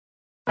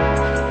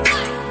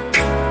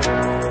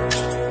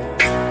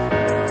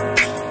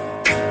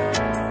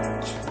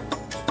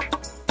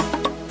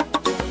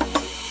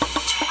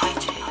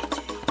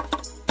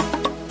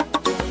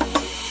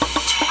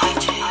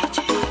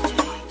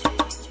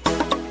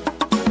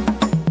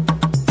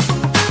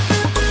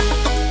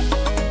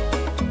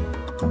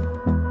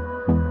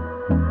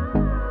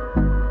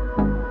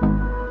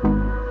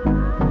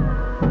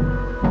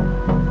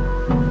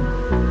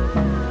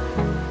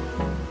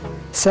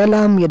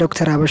ሰላም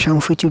የዶክተር ሀበሻን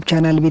ዩትዩብ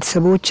ቻናል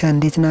ቤተሰቦች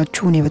እንዴት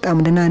ናችሁ? እኔ በጣም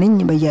ደህና ነኝ።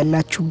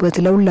 በያላችሁበት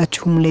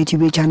ለሁላችሁም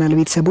ለዩትዩብ ቻናል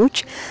ቤተሰቦች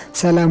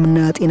ሰላምና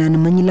ጤናን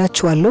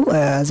እመኝላችኋለሁ።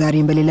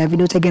 ዛሬም በሌላ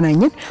ቪዲዮ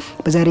ተገናኘን።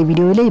 በዛሬ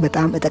ቪዲዮ ላይ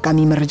በጣም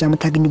ጠቃሚ መረጃ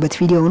የምታገኙበት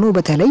ቪዲዮ ነው።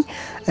 በተለይ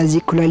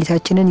እዚህ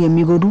ኩላሊታችንን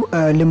የሚጎዱ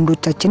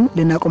ልምዶቻችን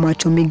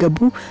ልናቆማቸው የሚገቡ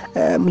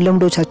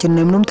ልምዶቻችን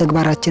ነው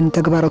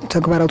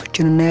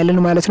ተግባራቶችን እናያለን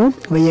ማለት ነው።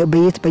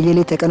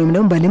 በየሌት ተቀኑ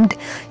ነው በልምድ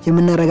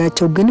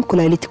የምናረጋቸው ግን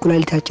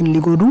ኩላሊታችንን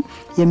ሊጎዱ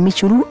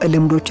የሚችሉ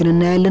ልምዶችን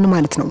እናያለን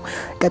ማለት ነው።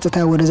 ቀጥታ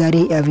ወደ ዛሬ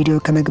ቪዲዮ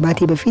ከመግባቴ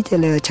በፊት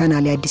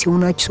ለቻናሌ አዲስ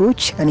የሆናችሁ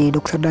ሰዎች እኔ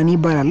ዶክተር ዳኒ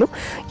ይባላለሁ።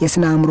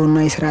 የስነ አእምሮና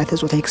የስርዓተ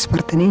ጾታ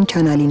ኤክስፐርት ነኝ።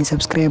 ቻናሌን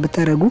ሰብስክራይብ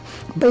ብታደርጉ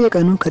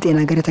በየቀኑ ከጤና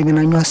ጋር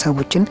የተገናኙ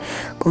ሐሳቦችን፣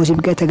 ከወሲብ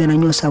ጋር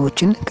የተገናኙ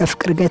ሐሳቦችን፣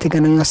 ከፍቅር ጋር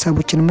የተገናኙ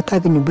ሐሳቦችን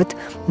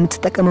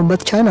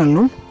የምትጠቀሙበት ቻናል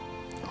ነው።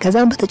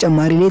 ከዛም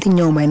በተጨማሪ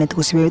ለየትኛውም አይነት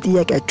ወሲባዊ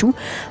ጥያቄያችሁ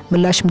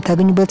ምላሽ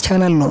የምታገኙበት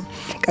ቻናል ነው።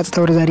 ቀጥታ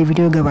ወደ ዛሬ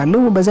ቪዲዮ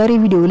ገባለሁ። በዛሬ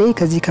ቪዲዮ ላይ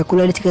ከዚህ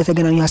ከኩላሊት ጋር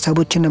የተገናኙ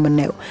ሐሳቦችን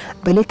እናያለን።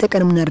 በሌት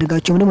ተቀን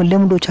የምናደርጋቸው ደግሞ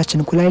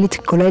ልምዶቻችን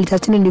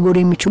ኩላሊታችንን ሊጎዱ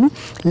የሚችሉ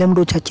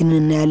ልምዶቻችንን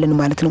እናያለን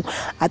ማለት ነው።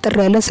 አጥር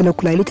ያለ ስለ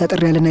ኩላሊት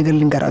አጥር ያለ ነገር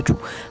ልንገራችሁ።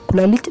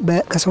 ኩላሊት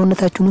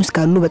ከሰውነታችን ውስጥ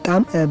ካሉ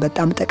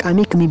በጣም ጠቃሚ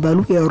ከሚባሉ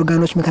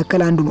የኦርጋኖች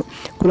መካከል አንዱ ነው።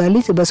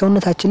 ኩላሊት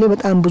በሰውነታችን ላይ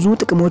በጣም ብዙ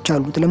ጥቅሞች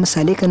አሉት።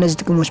 ለምሳሌ ከነዚህ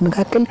ጥቅሞች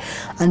መካከል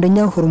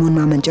አንደኛው ሆርሞን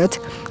ማመንጨት፣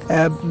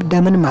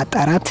 ደምን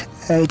ማጣራት፣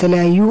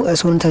 የተለያዩ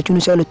ሰውነታችን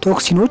ውስጥ ያሉ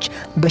ቶክሲኖች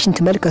በሽንት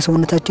መልክ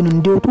ከሰውነታችን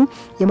እንዲወጡ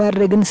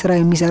የማድረግን ስራ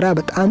የሚሰራ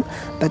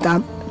በጣም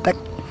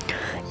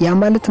ያ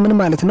ማለት ምን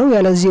ማለት ነው?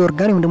 ያለዚህ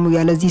ኦርጋን ወይም ደግሞ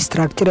ያለዚህ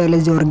ስትራክቸር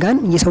ያለዚህ ኦርጋን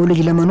የሰው ልጅ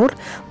ለመኖር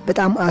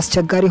በጣም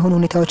አስቸጋሪ ሆነ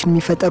ሁኔታዎች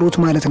የሚፈጠሩት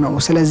ማለት ነው።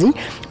 ስለዚህ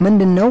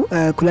ምንድነው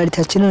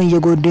ኩላሊታችንን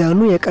እየጎዱ ያሉ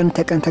የቀን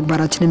ተቀን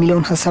ተግባራችን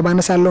የሚለውን ሐሳብ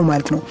አነሳለሁ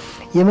ማለት ነው።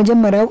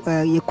 የመጀመሪያው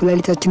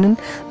የኩላሊታችንን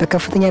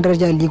በከፍተኛ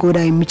ደረጃ ሊጎዳ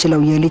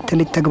የሚችለው የሌት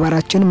ተሌት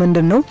ተግባራችን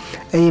ምንድነው?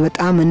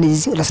 በጣም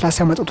እነዚህ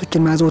ለስላሳ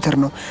መጠጦችን ማዘውተር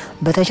ነው።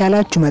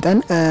 በተቻላችሁ መጠን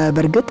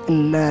በርግጥ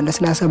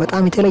ለስላሳ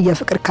በጣም የተለየ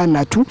ፍቅር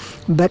ካላችሁ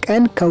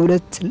በቀን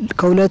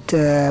ከሁለት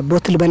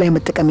ቦትል በላይ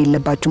መጠቀም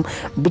የለባችሁም።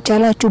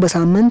 ብቻላችሁ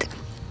በሳምንት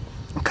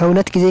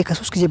ከሁለት ጊዜ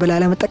ከ3 ጊዜ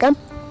በላይ መጠቀም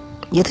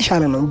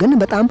የተሻለ ነው። ግን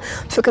በጣም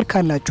ፍቅር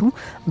ካላችሁ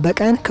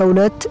በቀን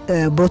ከሁለት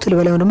ቦትል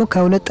በላይ ደግሞ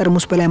ከሁለት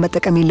ጠርሙስ በላይ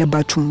መጠቀም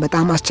የለባችሁም።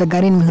 በጣም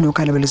አስቸጋሪ ነው የሚሆነው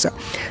ካልበለዛ።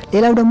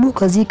 ሌላው ደግሞ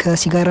ከዚህ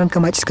ከሲጋራን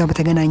ከማጭስ ጋር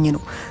በተገናኘ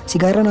ነው።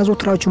 ሲጋራን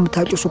አዘውትራችሁ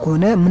የምታጨሱ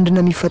ከሆነ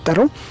ምንድነው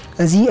የሚፈጠረው?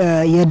 እዚህ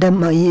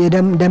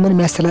ደምን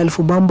የሚያስተላልፉ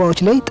ቧንቧዎች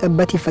ላይ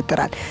ጥበት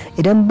ይፈጠራል።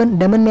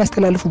 ደምን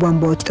የሚያስተላልፉ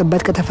ቧንቧዎች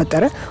ጥበት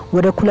ከተፈጠረ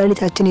ወደ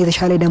ኩላሊታችን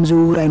የተሻለ ደም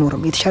ዝውውር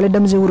አይኖርም። የተሻለ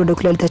ደም ዝውውር ወደ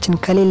ኩላሊታችን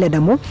ከሌለ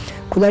ደግሞ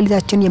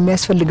ኩላሊታችን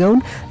የሚያስፈልገውን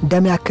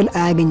ደም ያክል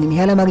አያገኝም።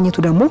 ያለ ማግኘቱ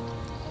ደግሞ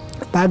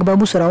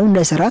በአግባቡ ስራውን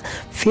እንዳይሰራ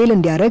ፌል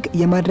እንዲያደርግ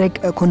የማድረግ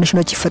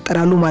ኮንዲሽኖች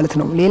ይፈጠራሉ ማለት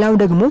ነው። ሌላው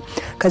ደግሞ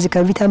ከዚህ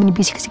ከቪታሚን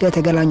B6 ጋር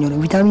ተገናኘው ነው።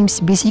 ቪታሚን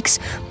B6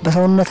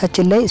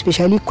 በሰውነታችን ላይ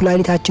ስፔሻሊ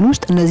ኩላሊታችን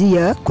ውስጥ እነዚህ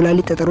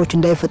የኩላሊት ጠጠሮች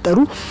እንዳይፈጠሩ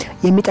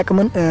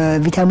የሚጠቅመን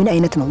ቪታሚን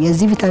አይነት ነው።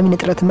 የዚህ ቪታሚን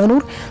እጥረት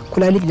መኖር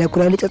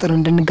ለኩላሊት ጠጠር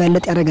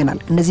እንድንጋለጥ ያደርገናል።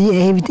 እነዚህ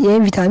ይሄ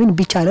ቪታሚን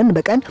ቢቻለን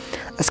በቀን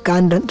እስከ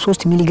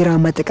 1.3 ሚሊ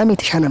ግራም መጠቀም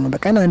የተሻለ ነው።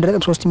 በቀን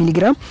 1.3 ሚሊ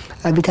ግራም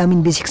ቪታሚን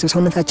B6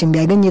 በሰውነታችን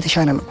ቢያገኝ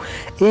የተሻለ ነው።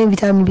 ይሄ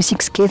ቪታሚን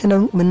B6 ከየት ነው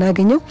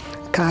የምናገኘው?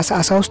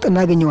 ከአሳ ውስጥ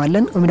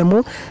እናገኘዋለን ወይም ደግሞ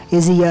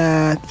የዚህ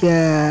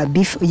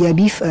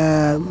የቢፍ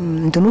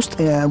እንትን ውስጥ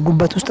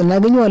ጉበት ውስጥ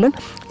እናገኘዋለን።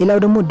 ሌላው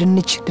ደግሞ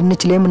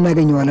ድንች ላይም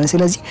እናገኘዋለን።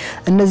 ስለዚህ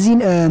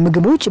እነዚህን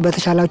ምግቦች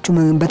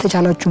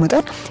በተቻላችሁ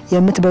መጠን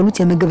የምትበሉት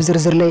የምግብ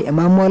ዝርዝር ላይ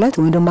ማሟላት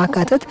ወይም ደግሞ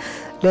ማካተት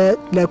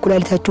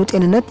ለኩላሊታችሁ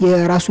ጤንነት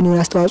የራሱን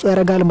የሆነ አስተዋጽኦ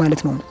ያደርጋል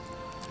ማለት ነው።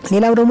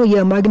 ሌላው ደግሞ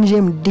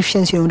የማግኒዥየም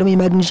ዲፊሸንሲ ነው። ደግሞ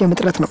የማግኒዥየም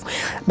እጥረት ነው።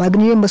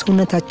 ማግኒዥየም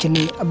በሰውነታችን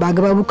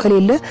በአግባቡ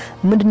ከሌለ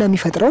ምንድነው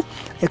የሚፈጥረው?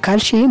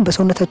 ካልሲየም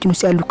በሰውነታችን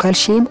ውስጥ ያሉ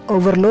ካልሲየም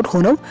ኦቨርሎድ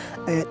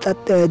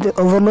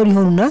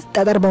ይሆኑና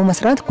ጠጠር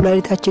በመስራት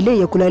ኩላሊታችን ላይ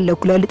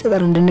ለኩላሊት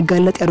ጠጠር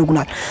እንድንጋለጥ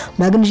ያደርጉናል።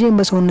 ማግኒዥየም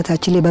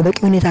በሰውነታችን ላይ በበቂ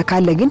ሁኔታ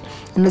ካለ ግን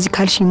እነዚህ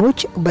ካልሲየሞች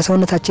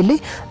በሰውነታችን ላይ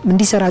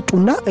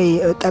እንዲሰራጩና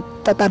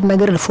ጠጠር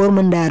ነገር ፎርም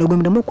እንዳያደርጉ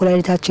ወይም ደግሞ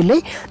ኩላሊታችን ላይ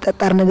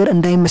ጠጠር ነገር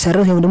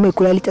እንዳይመሰረት ወይም ደግሞ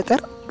የኩላሊት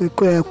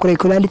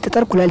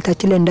ጠጠር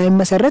ኩላሊታችን ላይ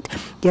እንዳይመሰረት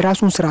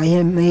የራሱን ስራ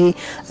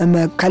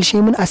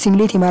ካልሲየምን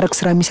አሲሚሌት የማድረግ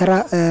ስራ የሚሰራ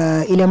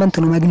ኤሌመንት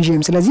ነው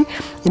ማግኒዥየም። ስለዚህ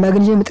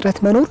የማግኒዥየም እጥረት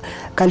መኖር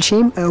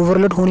ካልሲየም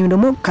ኦቨርሎድ ሆኖ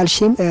ደግሞ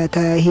ካልሲየም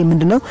ይሄ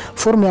ምንድነው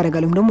ፎርም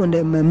ያደርጋል ወይም ደግሞ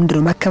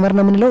ምንድነው መከመር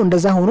ነው የምንለው።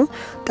 እንደዛ ሆኖ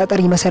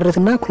ጠጠር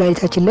ይመሰረትና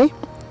ኩላሊታችን ላይ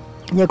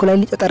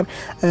ለኩላሊት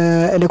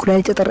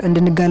ጠጠር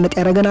እንድንጋለጥ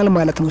ያደርገናል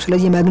ማለት ነው።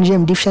 ስለዚህ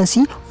የማግኒዥየም ዲፊሸንሲ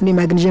ወይም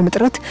የማግኒዥየም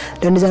እጥረት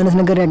ለእንደዚህ አይነት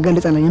ነገር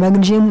ያጋልጣል።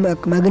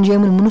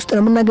 ማግኒዥየምን ምን ውስጥ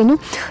ነው የምናገኘው?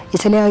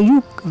 የተለያዩ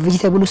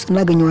ቬጂቴብል ውስጥ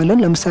እናገኘዋለን።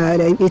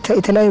 ለምሳሌ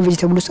የተለያዩ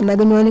ቬጂቴብል ውስጥ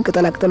እናገኘዋለን፣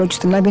 ቅጠላቅጠሎች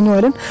ውስጥ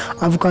እናገኘዋለን፣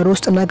 አቮካዶ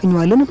ውስጥ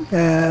እናገኘዋለን፣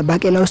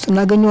 ባቄላ ውስጥ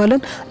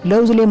እናገኘዋለን፣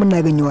 ለውዝ ላይ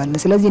እናገኘዋለን።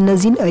 ስለዚህ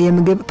እነዚህን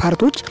የምግብ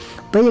ፓርቶች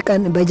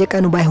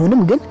በየቀኑ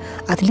ባይሆንም ግን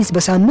አትሊስት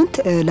በሳምንት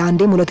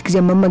ለአንዴም ሁለት ጊዜ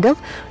መመገብ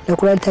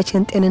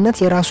ለኩላሊታችን ጤንነት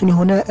የራሱን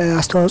የሆነ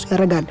አስተዋጽኦ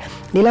ያደርጋል።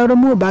 ሌላው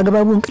ደግሞ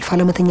በአግባቡ እንቅልፍ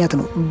አለመተኛት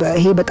ነው።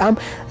 ይሄ በጣም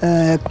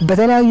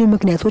በተለያዩ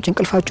ምክንያቶች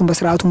እንቅልፋችሁን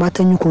በስርዓቱ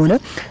ማተኙ ከሆነ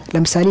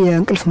ለምሳሌ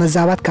የእንቅልፍ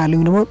መዛባት ካለ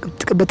ወይ ደግሞ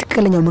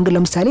በትክክለኛው መንገድ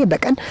ለምሳሌ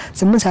በቀን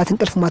 8 ሰዓት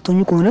እንቅልፍ ማተኙ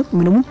ከሆነ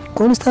ምንም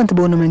ኮንስታንት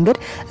በሆነ መንገድ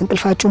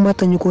እንቅልፋችሁን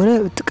ማተኙ ከሆነ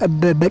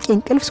በቂ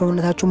እንቅልፍ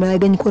ሰውነታችሁ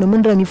ማያገኝ ከሆነ ምን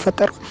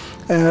እንደሚፈጠር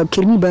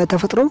ኪድኒ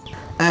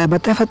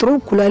በተፈጥሮ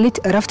ኩላሊት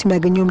እረፍት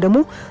የሚያገኘውም ደግሞ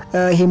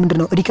ይሄ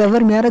ምንድነው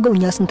ሪከቨር የሚያደርገው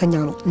እኛ ስንተኛ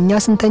ነው። እኛ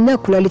ስንተኛ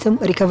ኩላሊትም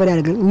ሪከቨር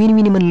ያደርጋል። ዊን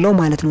ምን ለው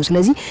ማለት ነው።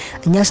 ስለዚህ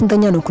እኛ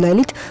ስንተኛ ነው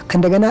ኩላሊት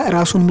ከእንደገና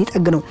ራሱን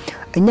የሚጠግ ነው።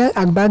 እኛ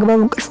በአግባቡ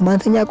እንቅልፍ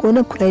ማንተኛ ከሆነ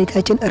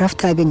ኩላሊታችን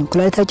እረፍት አያገኝም።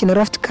 ኩላሊታችን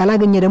እረፍት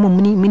ካላገኘ ደግሞ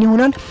ምን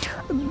ይሆናል?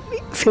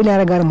 ፌል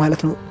ያደርጋል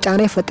ማለት ነው። ጫና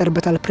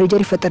ይፈጠርበታል፣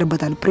 ፕሬሸር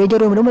ይፈጠርበታል።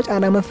 ፕሬሸር ወይም ደግሞ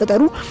ጫና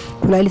መፈጠሩ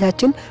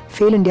ኩላሊታችን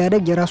ፌል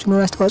እንዲያደርግ የራሱን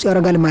አስተዋጽኦ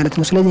ያደርጋል ማለት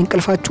ነው። ስለዚህ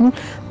እንቅልፋችሁ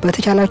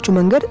በተቻላችሁ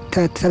መንገድ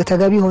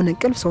ተገቢ የሆነ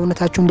እንቅልፍ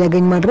ሰውነታችሁ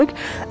እንዲያገኝ ማድረግ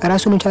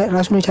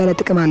ራሱን የቻለ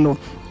ጥቅም አለው።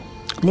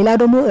 ሌላ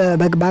ደግሞ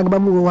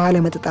በአግባቡ ውሃ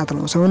ለመጠጣት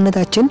ነው።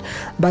 ሰውነታችን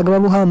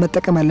በአግባቡ ውሃ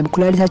መጠቀም አለበት።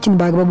 ኩላሊታችን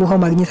በአግባቡ ውሃ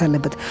ማግኘት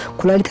አለበት።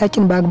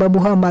 ኩላሊታችን በአግባቡ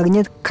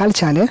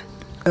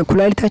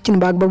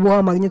ውሃ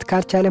ማግኘት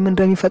ካልቻለ ምን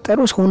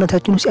እንደሚፈጠረው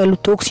ሰውነታችን ውስጥ ያሉ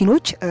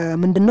ቶክሲኖች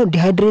ምንድነው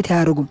ዲሃይድሬት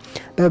ያደርጉም።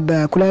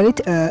 በኩላሊት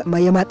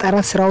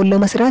የማጣራት ስራውን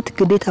ለመስራት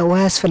ግዴታ ውሃ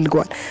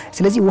ያስፈልገዋል።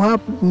 ስለዚህ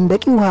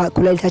በቂ ውሃ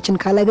ኩላሊታችን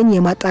ካላገኘ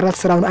የማጣራት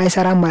ስራውን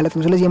አይሰራም ማለት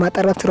ነው። ስለዚህ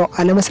የማጣራት ስራው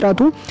አለመስራቱ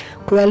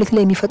ኩላሊት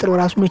ላይ የሚፈጥረው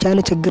ራሱን የቻለ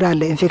ችግር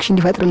አለ። ኢንፌክሽን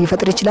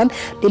ሊፈጥር ይችላል።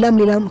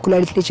 ሌላም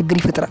ኩላሊት ላይ ችግር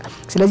ይፈጥራል።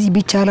 ስለዚህ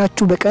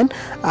ቢቻላችሁ በቀን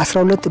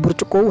 12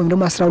 ብርጭቆ ወይም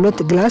ደግሞ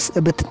 12 ግላስ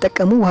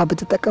ውሃ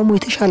ብትጠቀሙ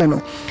የተሻለ ነው።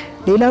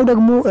 ሌላው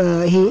ደግሞ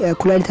ይሄ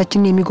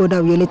ኩላሊታችንን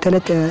የሚጎዳው የሌት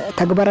ተለት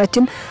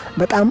ተግባራችን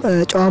በጣም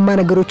ጨዋማ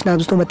ነገሮችን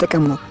አብዝቶ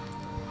መጠቀም ነው።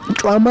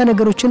 ጨዋማ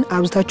ነገሮችን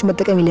አብዝታችሁ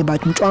መጠቀም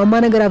የለባችሁም። ጨዋማ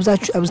ነገር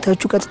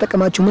አብዝታችሁ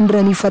ከተጠቀማችሁ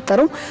ምንድነው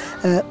የሚፈጠረው?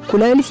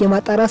 ኩላሊት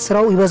የማጣራት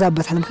ስራው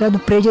ይበዛበታል።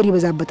 ምክንያቱም ፕሬሸር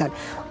ይበዛበታል።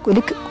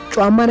 ልክ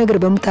ጨዋማ ነገር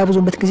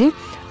በመታበዙበት ጊዜ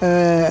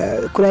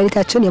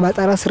ኩላሊታችን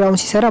የማጣራት ስራውን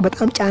ሲሰራ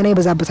በጣም ጫና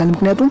ይበዛበታል።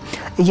 ምክንያቱም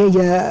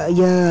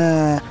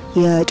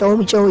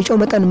የጨው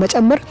መጠን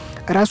መጨመር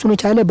ራሱን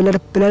የቻለ ብለድ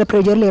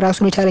ፕሬሸር ላይ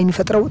ራሱን የቻለ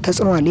የሚፈጥረው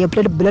ተጽዕኖ አለ።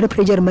 የብለድ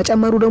ፕሬሸር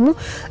መጨመሩ ደግሞ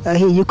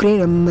ይሄ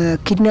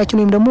ኪድኒያችን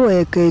ወይም ደግሞ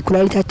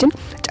ኩላሊታችን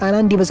ጫና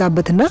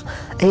እንዲበዛበትና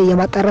ይሄ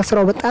የማጣራት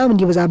ስራው በጣም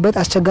እንዲበዛበት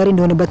አስቸጋሪ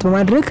እንዲሆንበት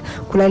በማድረግ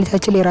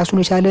ኩላሊታችን ላይ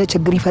ራሱን የቻለ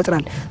ችግር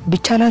ይፈጥራል።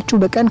 ቢቻላችሁ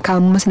በቀን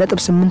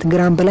ከ5.8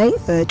 ግራም በላይ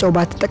ጨው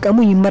ባትጠቀሙ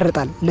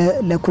ይመረጣል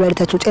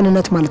ለኩላሊታችሁ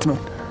ጤንነት ማለት ነው።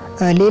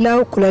 ሌላው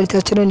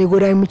ኩላሊታችንን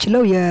ሊጎዳ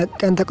የሚችለው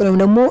የቀን ተቀን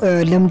ደግሞ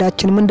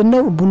ልምዳችን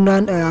ምንድነው?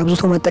 ቡናን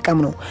አብዝቶ መጠቀም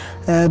ነው።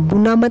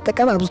 ቡና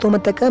አብዝቶ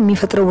መጠቀም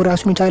የሚፈጥረው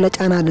ራሱን የቻለ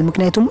ጫና አለ።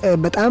 ምክንያቱም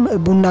በጣም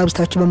ቡና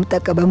አብዝታችሁ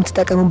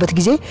በምትጠቀሙበት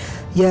ጊዜ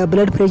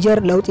የብለድ ፕሬሸር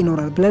ለውጥ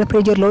ይኖራል። ብለድ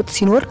ፕሬሸር ለውጥ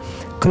ሲኖር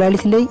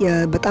ኩላሊት ላይ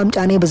በጣም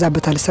ጫና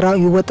ይበዛበታል።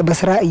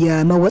 በስራ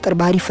የመወጠር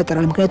ባህሪ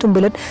ይፈጠራል። ምክንያቱም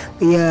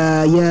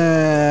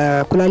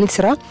የኩላሊት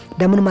ስራ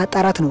ደምን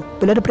ማጣራት ነው።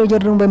 ብለድ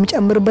ፕሬሸር ደግሞ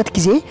በሚጨምርበት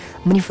ጊዜ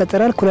ምን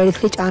ይፈጠራል? ኩላሊት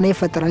ላይ ጫና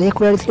ይፈጠራል።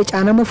 የኩላሊት ላይ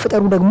ጫና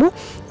መፈጠሩ ደግሞ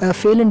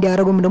ፌል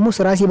እንዲያደርጉም ደግሞ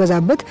ስራ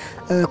ሲበዛበት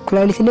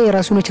ኩላሊት ላይ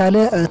የራሱን የቻለ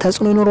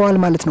ተጽዕኖ ይኖረዋል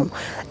ማለት ነው።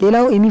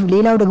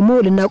 ሌላው ደግሞ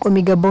ልናቆም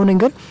የሚገባው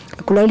ነገር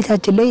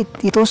ኩላሊታችን ላይ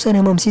የተወሰነ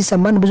ህመም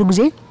ሲሰማን ብዙ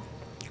ጊዜ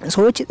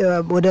ሰዎች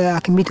ወደ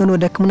ሐኪም ቤት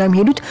ወደ ህክምና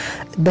የሚሄዱት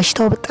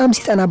በሽታው በጣም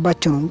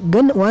ሲጠናባቸው ነው።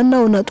 ግን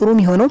ዋናውና ጥሩ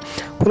የሚሆነው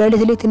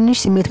ኩላሊት ላይ ትንሽ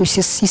ስሜቶች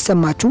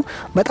ሲሰማችሁ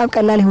በጣም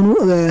ቀላል የሆኑ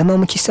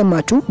ህመሞች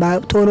ሲሰማችሁ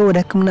ቶሎ ወደ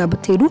ህክምና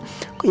ብትሄዱ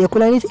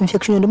የኩላሊት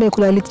ኢንፌክሽን ወይም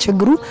የኩላሊት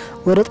ችግሩ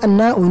ወደ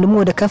ጠና ወይም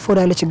ወደ ከፍ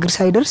ወዳለ ችግር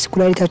ሳይደርስ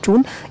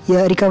ኩላሊታችሁን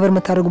የሪከቨር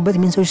መታረጉበት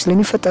ሚንሶች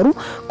ስለሚፈጠሩ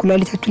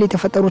ኩላሊታችሁ ላይ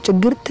የተፈጠሩ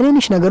ችግር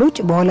ትንንሽ ነገሮች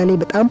በኋላ ላይ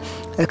በጣም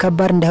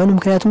ከባድ እንዳይሆኑ።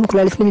 ምክንያቱም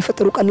ኩላሊት ላይ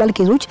የሚፈጠሩ ቀላል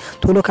ኬዞች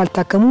ቶሎ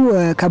ካልታከሙ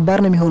ከባድ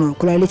ነው የሚሆነው።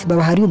 ኩላሊት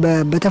በባህሪው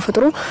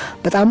በተፈጥሮ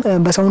በጣም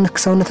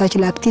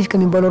በሰውነታችን ላይ አክቲቭ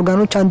ከሚባሉ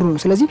ኦርጋኖች አንዱ ነው።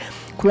 ስለዚህ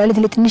ኩላሊት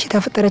ላይ ትንሽ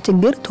የተፈጠረ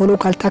ችግር ቶሎ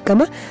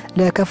ካልታከመ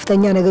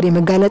ለከፍተኛ ነገር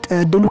የመጋለጥ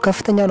እድሉ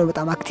ከፍተኛ ነው።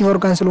 በጣም አክቲቭ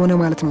ኦርጋን ስለሆነ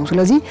ማለት ነው።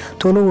 ስለዚህ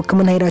ቶሎ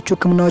ህክምና ሄዳችሁ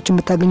ህክምናዎችን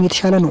ብታገኙ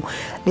የተሻለ ነው።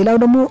 ሌላው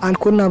ደግሞ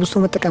አልኮልን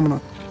አብዝቶ መጠቀም ነው።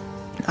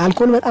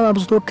 አልኮል በጣም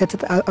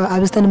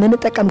አብዝተን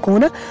የምንጠቀም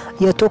ከሆነ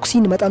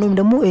የቶክሲን መጠን ወይም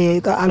ደግሞ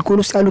አልኮል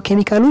ውስጥ ያሉ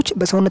ኬሚካሎች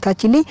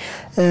በሰውነታችን ላይ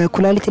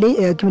ኩላሊት ላይ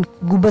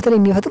ጉበት ላይ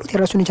የሚፈጥሩት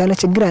የራሱን የቻለ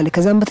ችግር አለ።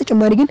 ከዛም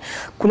በተጨማሪ ግን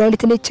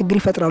ኩላሊት ላይ ችግር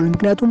ይፈጥራሉ።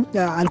 ምክንያቱም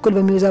አልኮል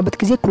በሚበዛበት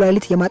ጊዜ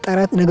ኩላሊት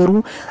የማጣራት ነገሩ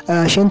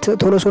ሽንት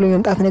ቶሎ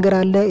የመምጣት ነገር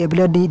አለ።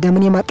 የብለድ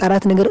ደምን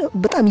የማጣራት ነገር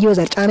በጣም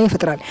ይበዛል፣ ጫና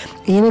ይፈጥራል።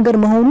 ይሄ ነገር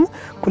መሆኑ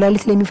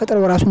ኩላሊት ላይ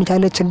የሚፈጥረው ራሱን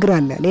የቻለ ችግር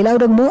አለ። ሌላው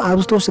ደግሞ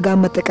አብዝቶ ስጋ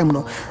መጠቀም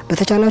ነው።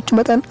 በተቻላችሁ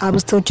መጠን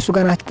አብዝታችሁ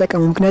ስጋን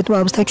አትጠቀሙ። ምክንያቱም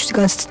አብዝታችሁ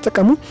ስጋን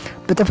ስትጠቀሙ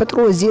በተፈጥሮ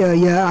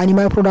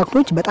የአኒማል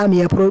ፕሮዳክቶች በጣም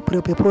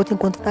የፕሮቲን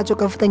ኮንተንታቸው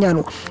ከፍተኛ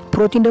ነው።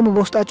 ፕሮቲን ደግሞ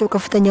በውስጣቸው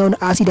ከፍተኛውን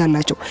አሲድ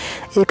አላቸው።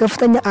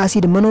 የከፍተኛ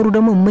አሲድ መኖሩ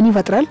ደግሞ ምን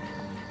ይፈጥራል?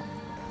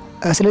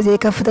 ስለዚህ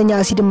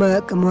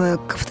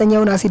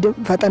ከፍተኛውን አሲድ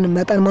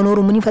መጠን መኖሩ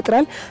ምን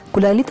ይፈጥራል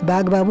ኩላሊት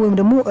በአግባቡ ወይም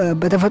ደግሞ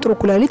በተፈጥሮ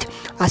ኩላሊት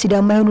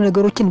አሲዳማ የሆኑ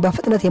ነገሮችን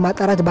በፍጥነት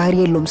የማጣራት ባህሪ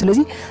የለውም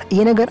ስለዚህ ይሄ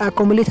ነገር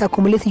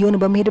አኮሙሌት እየሆነ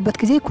በመሄድበት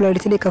ጊዜ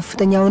ኩላሊት ላይ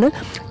ከፍተኛ ሆነ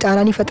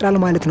ጫናን ይፈጥራል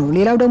ማለት ነው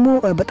ሌላው ደግሞ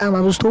በጣም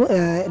አብዝቶ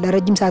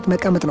ለረጅም ሰዓት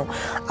መቀመጥ ነው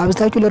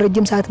አብዝታችሁ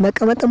ለረጅም ሰዓት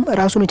መቀመጥም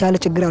ራሱን የቻለ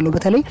ችግር አለው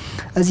በተለይ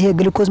እዚህ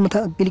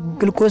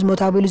ግሉኮዝ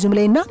ሜታቦሊዝም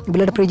ላይና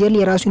ብለድ ፕሬሸር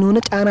ላይ ራሱን የሆነ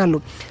ጫና አለው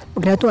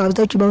ምክንያቱም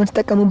አብዝታችሁ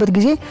በመተጠቀሙበት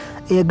ጊዜ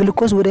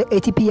የግሉኮዝ ወደ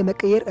ኤቲፒ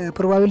የመቀየር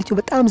ፕሮባቢሊቲው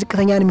በጣም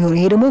ዝቅተኛ ነው የሚሆነው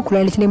ይሄ ደግሞ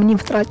ኩላሊት ላይ ምን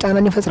ይፈጥራል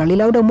ጫናን ይፈጥራል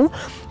ሌላው ደግሞ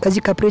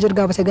ከዚህ ከፕሬሸር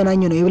ጋር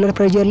በተገናኘ ነው የብለድ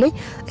ፕሬሸር ላይ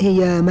ይሄ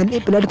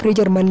የብለድ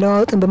ፕሬሸር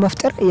መለዋወጥን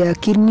በመፍጠር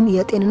የኪድኒን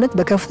የጤንነት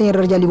በከፍተኛ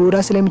ደረጃ ሊጎዳ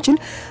ስለሚችል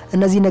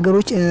እነዚህ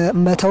ነገሮች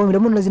መተውም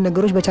ደግሞ እነዚህ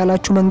ነገሮች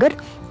በቻላችሁ መንገድ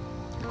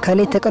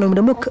ከሌት ተቀን ወይም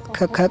ደግሞ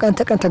ከቀን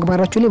ተቀን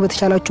ተግባራችሁ ላይ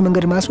በተቻላችሁ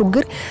መንገድ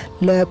ማስወገድ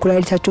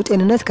ለኩላሊታችሁ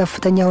ጤንነት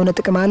ከፍተኛ ሆነ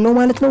ጥቅም አለው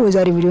ማለት ነው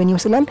የዛሬ ቪዲዮ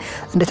ይመስላል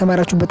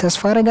እንደተማራችሁበት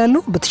ተስፋ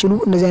አደርጋለሁ ብትችሉ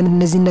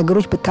እነዚህ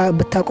ነገሮች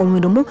ብታቆሙ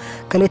ደግሞ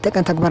ከሌት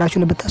ተቀን ተግባራችሁ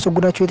ላይ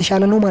ብታስወግዳችሁ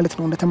የተሻለ ነው ማለት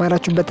ነው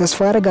እንደተማራችሁበት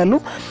ተስፋ አደርጋለሁ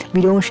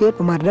ቪዲዮውን ሼር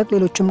በማድረግ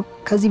ሌሎችም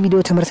ከዚህ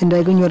ቪዲዮ ትምህርት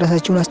እንዳያገኙ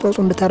ራሳችሁን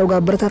አስተዋጽኦ እንድታደርጉ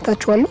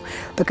አበረታታችኋለሁ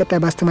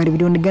በቀጣይ በአስተማሪ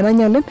ቪዲዮ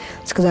እንገናኛለን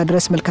እስከዛ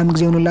ድረስ መልካም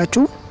ጊዜ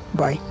ይሁንላችሁ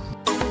ባይ